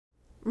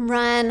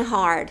Run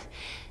hard.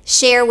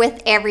 Share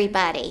with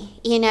everybody.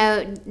 You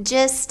know,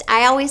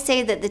 I always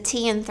say that the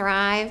T in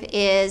Thrive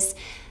is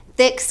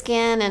thick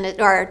skin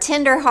or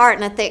tender heart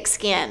and a thick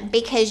skin,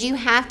 because you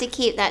have to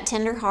keep that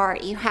tender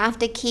heart. You have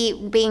to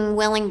keep being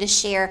willing to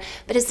share,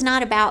 but it's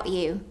not about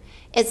you.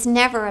 It's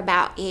never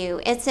about you.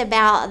 It's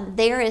about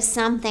there is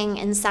something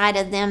inside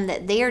of them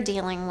that they're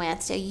dealing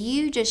with. So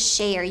you just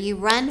share. You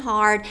run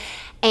hard,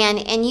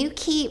 and you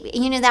keep,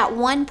 that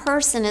one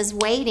person is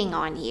waiting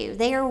on you.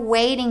 They are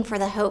waiting for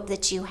the hope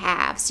that you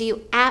have. So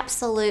you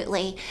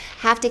absolutely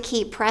have to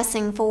keep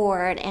pressing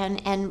forward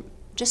and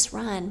just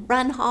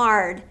run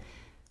hard.